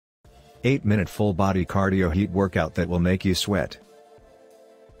8-minute full-body cardio HIIT workout that will make you sweat.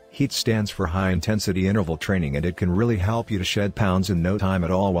 HIIT stands for high-intensity interval training, and it can really help you to shed pounds in no time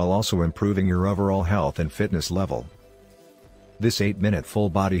at all while also improving your overall health and fitness level. This 8-minute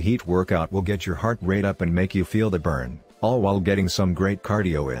full-body HIIT workout will get your heart rate up and make you feel the burn, all while getting some great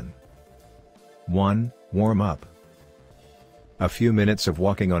cardio in. 1. Warm up. A few minutes of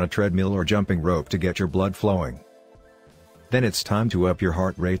walking on a treadmill or jumping rope to get your blood flowing. Then it's time to up your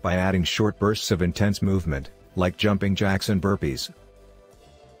heart rate by adding short bursts of intense movement, like jumping jacks and burpees.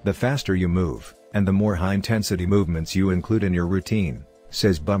 The faster you move, and the more high-intensity movements you include in your routine,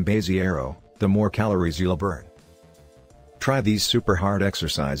 says Bombaziero, the more calories you'll burn. Try these super hard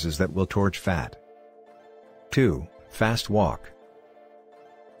exercises that will torch fat. 2. Fast walk.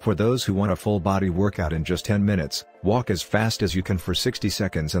 For those who want a full-body workout in just 10 minutes, walk as fast as you can for 60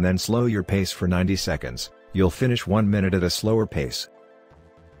 seconds and then slow your pace for 90 seconds. You'll finish 1 minute at a slower pace.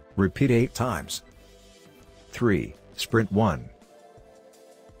 Repeat 8 times. 3. Sprint 1.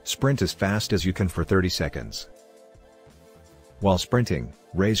 Sprint as fast as you can for 30 seconds. While sprinting,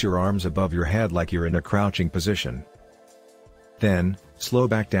 raise your arms above your head like you're in a crouching position. Then, slow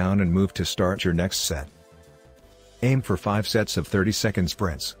back down and move to start your next set. Aim for 5 sets of 30-second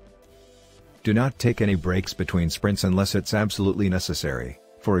sprints. Do not take any breaks between sprints unless it's absolutely necessary,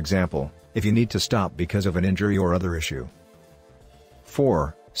 for example, if you need to stop because of an injury or other issue.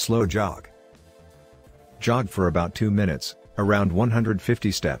 4. Slow jog. Jog for about 2 minutes, around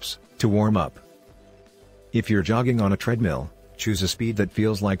 150 steps, to warm up. If you're jogging on a treadmill, choose a speed that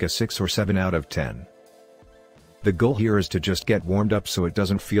feels like a 6 or 7 out of 10. The goal here is to just get warmed up so it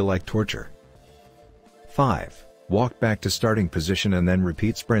doesn't feel like torture. 5. Walk back to starting position and then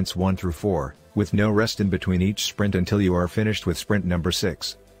repeat sprints 1 through 4, with no rest in between each sprint until you are finished with sprint number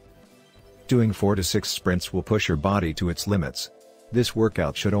 6. Doing 4 to 6 sprints will push your body to its limits. This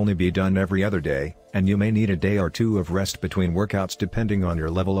workout should only be done every other day, and you may need a day or two of rest between workouts depending on your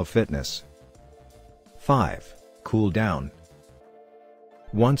level of fitness. 5. Cool down.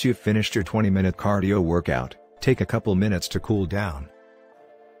 Once you've finished your 20-minute cardio workout, take a couple minutes to cool down.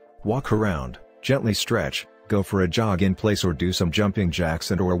 Walk around, gently stretch, go for a jog in place or do some jumping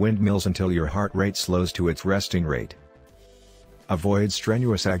jacks and/or windmills until your heart rate slows to its resting rate. Avoid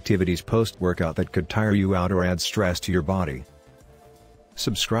strenuous activities post-workout that could tire you out or add stress to your body.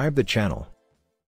 Subscribe the channel.